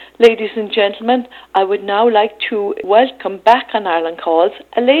Ladies and gentlemen, I would now like to welcome back on Ireland Calls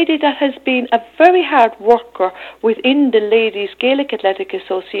a lady that has been a very hard worker within the Ladies Gaelic Athletic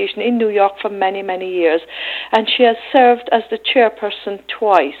Association in New York for many, many years, and she has served as the chairperson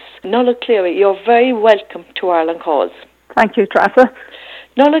twice. Nollaig Cleary, you're very welcome to Ireland Calls. Thank you, Tressa.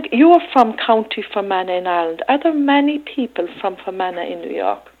 Nollaig, you are from County Fermanagh in Ireland. Are there many people from Fermanagh in New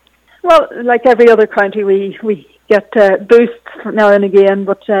York? Well, like every other county, we get boosts now and again,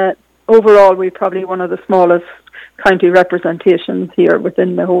 but overall we're probably one of the smallest county representations here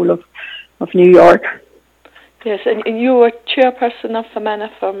within the whole of New York. Yes, and you were chairperson of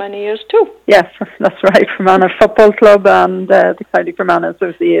Fermanagh for many years too. Yes, that's right, Fermanagh Football Club and the County Fermanagh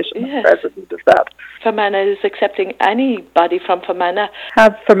Association, yes. President of that. Fermanagh is accepting anybody from Fermanagh.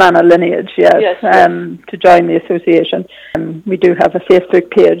 Have Fermanagh lineage, yes. To join the association. We do have a Facebook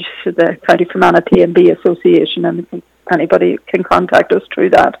page, the County Fermanagh T&B Association, and anybody can contact us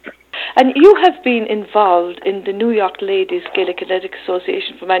through that. And you have been involved in the New York Ladies Gaelic Athletic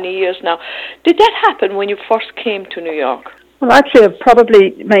Association for many years now. Did that happen when you first came to New York? Well, actually,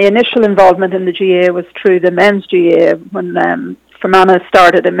 probably my initial involvement in the GAA was through the men's GAA when Fermanagh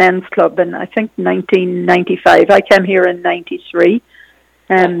started a men's club in, I think, 1995. I came here in 93,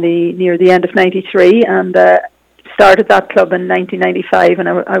 near the end of 93, and started that club in 1995, and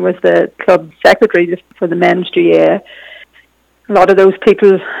I was the club secretary for the men's GAA. A lot of those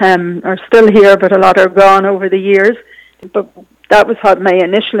people are still here, but a lot are gone over the years. But that was my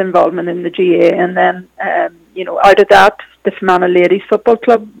initial involvement in the GAA, and then, out of that, the Fermanagh Ladies Football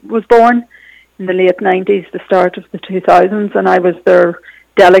Club was born in the late 90s, the start of the 2000s, and I was their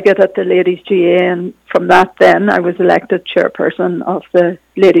delegate at the Ladies GAA, and from that then I was elected chairperson of the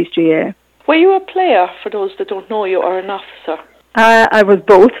Ladies GAA. Were you a player, for those that don't know you, or an officer? I was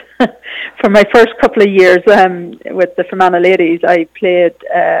both. For my first couple of years with the Fermanagh Ladies, I played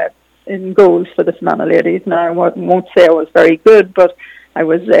in goals for the Fermanagh Ladies. Now, I won't say I was very good, but I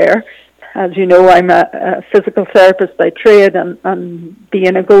was there. As you know, I'm a physical therapist by trade, and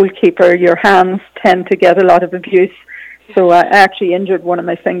being a goalkeeper, your hands tend to get a lot of abuse. So I actually injured one of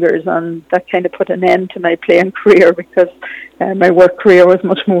my fingers, and that kind of put an end to my playing career because my work career was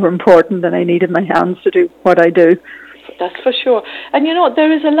much more important, and I needed my hands to do what I do. That's for sure. And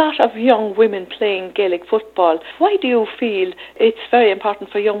there is a lot of young women playing Gaelic football. Why do you feel it's very important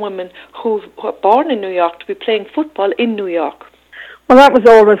for young women who are born in New York to be playing football in New York? Well, that was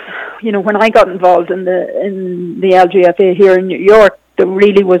always, when I got involved in the LGFA here in New York, there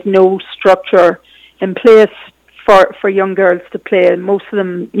really was no structure in place for young girls to play. Most of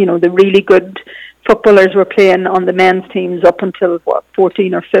them, the really good footballers were playing on the men's teams up until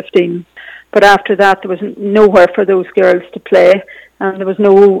 14 or 15. But after that, there was nowhere for those girls to play, and there was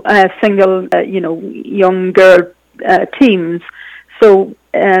no single, young girl teams. So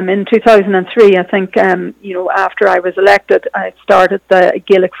in 2003, I think, after I was elected, I started the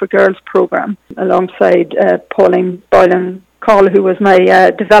Gaelic for Girls program alongside Pauline Boylan-Call, who was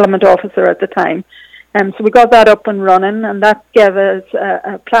my development officer at the time. So we got that up and running, and that gave us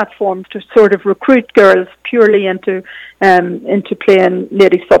a platform to sort of recruit girls purely into playing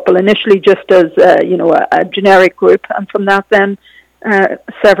ladies football. Initially, just as a generic group, and from that, then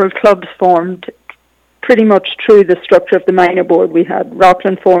several clubs formed. Pretty much through the structure of the minor board, we had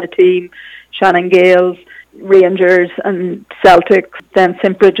Rockland form a team, Shannon Gales, Rangers, and Celtic. Then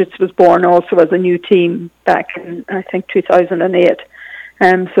St Bridget's was born also as a new team back in, I think, 2008.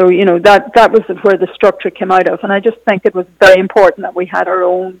 So, that was where the structure came out of. And I just think it was very important that we had our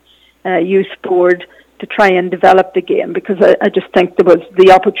own youth board to try and develop the game, because I just think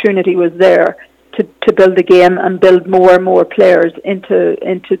the opportunity was there to build the game and build more and more players into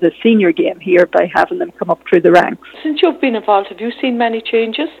the senior game here by having them come up through the ranks. Since you've been involved, have you seen many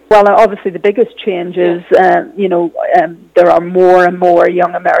changes? Well, obviously the biggest change is, there are more and more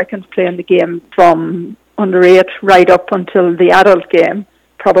young Americans playing the game from under 8 right up until the adult game.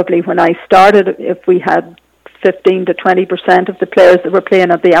 Probably when I started, if we had 15 to 20% of the players that were playing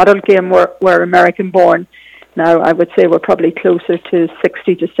at the adult game were American born. Now I would say we're probably closer to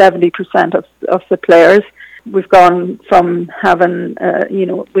 60 to 70% of the players. We've gone from having,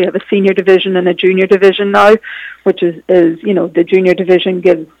 we have a senior division and a junior division now, which is the junior division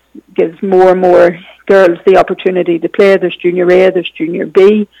gives more and more girls the opportunity to play. There's junior A, there's junior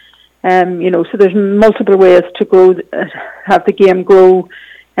B, so there's multiple ways to grow, have the game grow,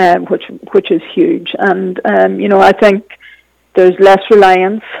 which is huge. And I think there's less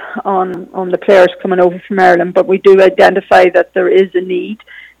reliance on the players coming over from Ireland, but we do identify that there is a need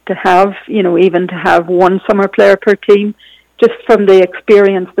to have, even to have one summer player per team, just from the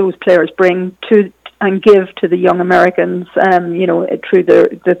experience those players bring to and give to the young Americans, through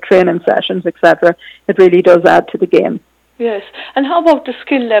the training sessions, etc. It really does add to the game. Yes, and how about the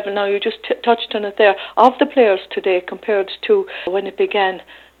skill level now? You just touched on it there, of the players today compared to when it began.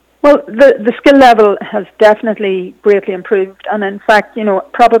 Well, the skill level has definitely greatly improved, and in fact,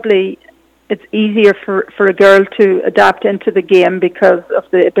 probably it's easier for a girl to adapt into the game because of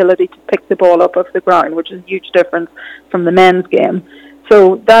the ability to pick the ball up off the ground, which is a huge difference from the men's game.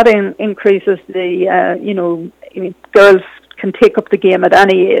 So that increases the, girls can take up the game at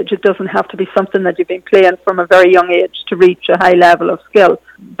any age. It doesn't have to be something that you've been playing from a very young age to reach a high level of skill.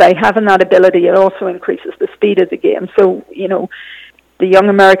 By having that ability, it also increases the speed of the game. So, the young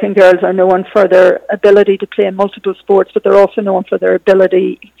American girls are known for their ability to play in multiple sports, but they're also known for their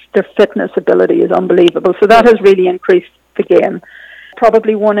fitness ability is unbelievable. So that has really increased the game.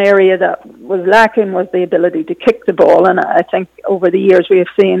 Probably one area that was lacking was the ability to kick the ball, and I think over the years we have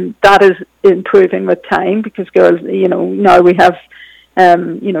seen that is improving with time, because girls, now we have,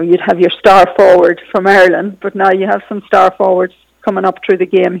 you'd have your star forward from Ireland, but now you have some star forwards coming up through the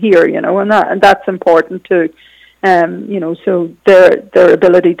game here, and that's important too. So their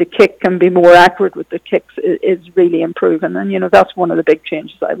ability to kick and be more accurate with the kicks is really improving, and that's one of the big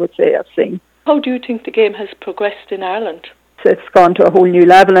changes I would say I've seen. How do you think the game has progressed in Ireland? It's gone to a whole new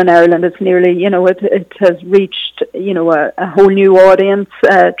level in Ireland. It's nearly, it has reached, a whole new audience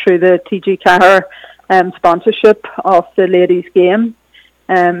through the TG GAA sponsorship of the ladies' game.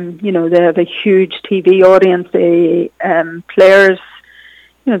 They have a huge TV audience. The players,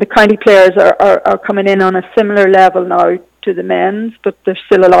 the county players are coming in on a similar level now to the men's, but there's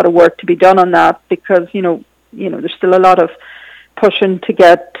still a lot of work to be done on that, because, there's still a lot of pushing to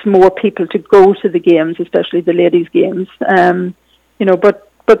get more people to go to the games, especially the ladies' games.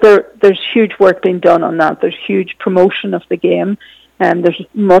 But there's huge work being done on that. There's huge promotion of the game, and there's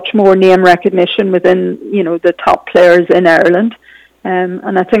much more name recognition within, the top players in Ireland.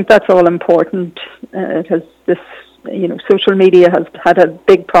 And I think that's all important. It has this, social media has had a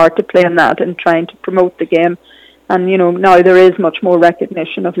big part to play in that, in trying to promote the game. And, now there is much more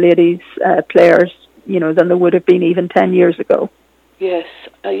recognition of ladies players, than there would have been even 10 years ago. Yes,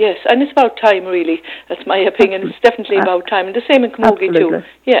 and it's about time, really. That's my opinion. It's definitely about time, and the same in Camogie too.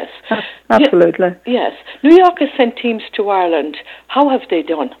 Yes, absolutely. Yes, New York has sent teams to Ireland. How have they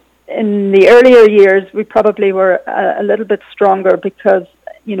done? In the earlier years, we probably were a little bit stronger, because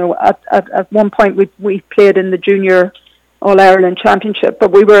at one point we played in the junior All-Ireland Championship,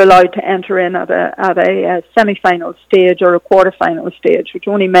 but we were allowed to enter in at a semi-final stage or a quarter-final stage, which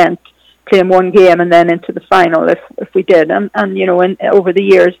only meant playing one game and then into the final if we did. And over the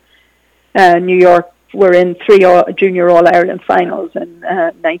years, New York were in 3 junior All-Ireland finals in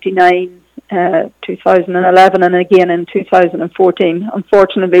 99, 2011, and again in 2014.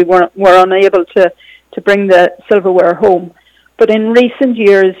 Unfortunately, we're unable to bring the silverware home. But in recent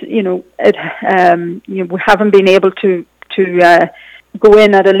years, we haven't been able to go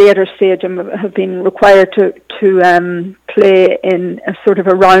in at a later stage, and have been required to play in a sort of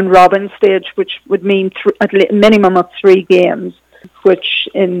a round robin stage, which would mean at a minimum of 3 games, which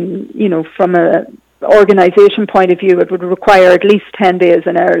from a organisation point of view, it would require at least 10 days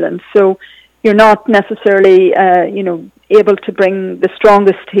in Ireland. So you're not necessarily able to bring the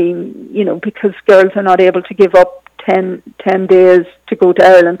strongest team, because girls are not able to give up 10 days to go to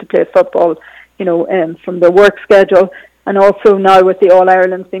Ireland to play football, from their work schedule. And also now with the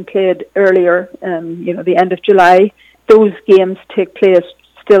All-Irelands being played earlier, the end of July, those games take place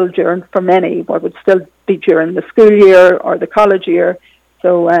still for many, what would still be during the school year or the college year.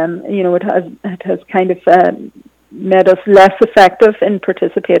 So, it has kind of made us less effective in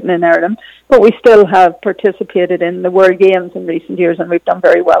participating in Ireland. But we still have participated in the World Games in recent years, and we've done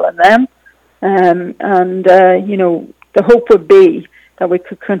very well in them. The hope would be that we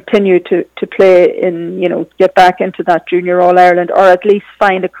could continue to play in, get back into that junior All-Ireland, or at least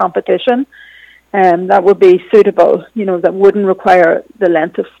find a competition that would be suitable, that wouldn't require the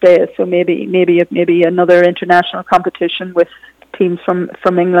length of stay. So maybe another international competition with teams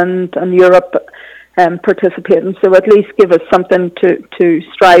from England and Europe participating. So at least give us something to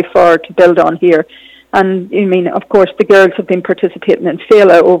strive for, to build on here. And of course, the girls have been participating in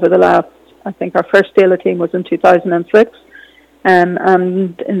FELA over the last, I think our first FELA team was in 2006.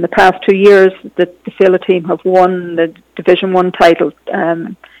 And in the past 2 years, the FELA team have won the Division 1 title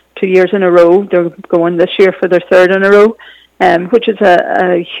 2 years in a row. They're going this year for their 3rd in a row, which is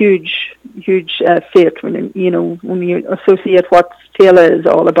a huge feat when you associate what FELA is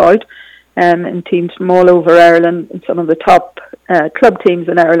all about. And teams from all over Ireland, and some of the top club teams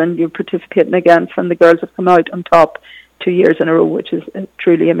in Ireland you're participating against, and the girls have come out on top 2 years in a row, which is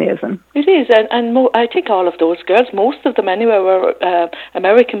truly amazing. It is, and I think all of those girls, most of them anyway, were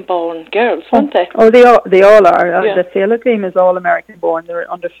American-born girls, weren't they? Oh, they all are. Yeah. The Sailor team is all American-born.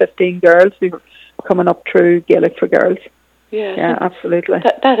 They're under 15 girls who are coming up through Gaelic for Girls. Yes. Yeah, absolutely.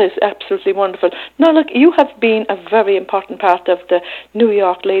 That is absolutely wonderful. Now, look, you have been a very important part of the New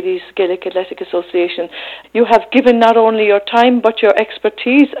York Ladies Gaelic Athletic Association. You have given not only your time but your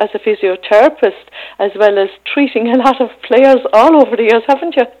expertise as a physiotherapist, as well as treating a lot of players all over the years,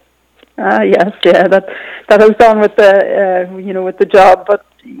 haven't you? Yes, yeah, that has gone with the with the job. But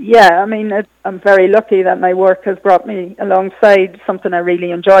yeah, I mean, I'm very lucky that my work has brought me alongside something I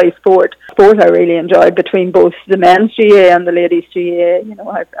really enjoy, sport. Sport I really enjoy, between both the men's GAA and the ladies GAA. You know,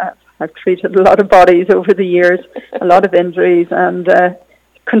 I've treated a lot of bodies over the years, a lot of injuries, and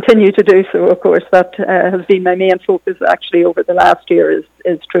continue to do so. Of course, that has been my main focus actually over the last year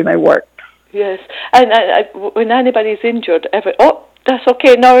is through my work. Yes, and when anybody's injured, that's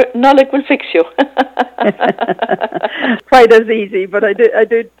okay. Now Nollaig will fix you. Quite as easy, but I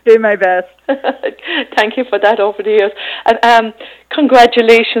do my best. Thank you for that over the years, and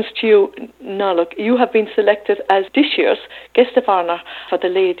congratulations to you, Nollaig. You have been selected as this year's guest of honour for the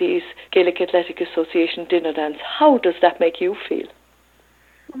Ladies Gaelic Athletic Association dinner dance. How does that make you feel?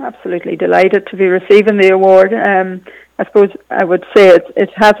 I'm absolutely delighted to be receiving the award. I suppose I would say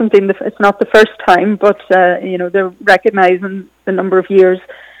it hasn't been it's not the first time, but they're recognising the number of years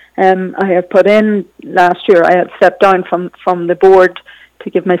I have put in. Last year I had stepped down from the board to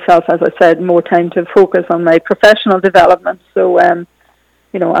give myself, as I said, more time to focus on my professional development. So I'm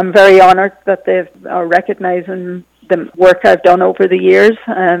very honoured that they are recognising the work I've done over the years,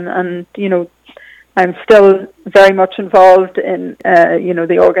 and I'm still very much involved in,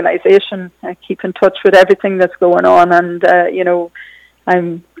 the organisation. I keep in touch with everything that's going on, and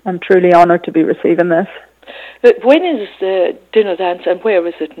I'm truly honoured to be receiving this. When is the dinner dance, and where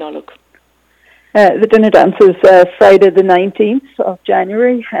is it, Nollaig? The dinner dance is Friday the 19th of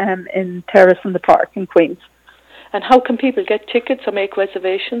January in Terrace in the Park in Queens. And how can people get tickets or make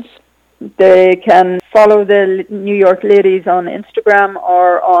reservations? They can follow the New York Ladies on Instagram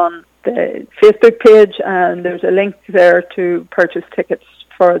or on the Facebook page, and there's a link there to purchase tickets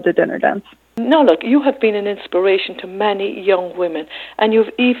for the dinner dance. Now look, you have been an inspiration to many young women, and you've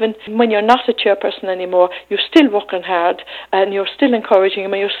even, when you're not a chairperson anymore, you're still working hard and you're still encouraging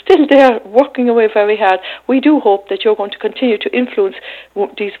them and you're still there working away very hard. We do hope that you're going to continue to influence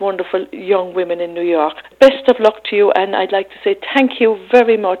these wonderful young women in New York. Best of luck to you, and I'd like to say thank you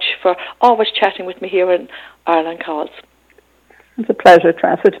very much for always chatting with me here in Ireland Calls. It's a pleasure,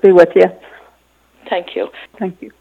 Tressa, to be with you. Thank you. Thank you.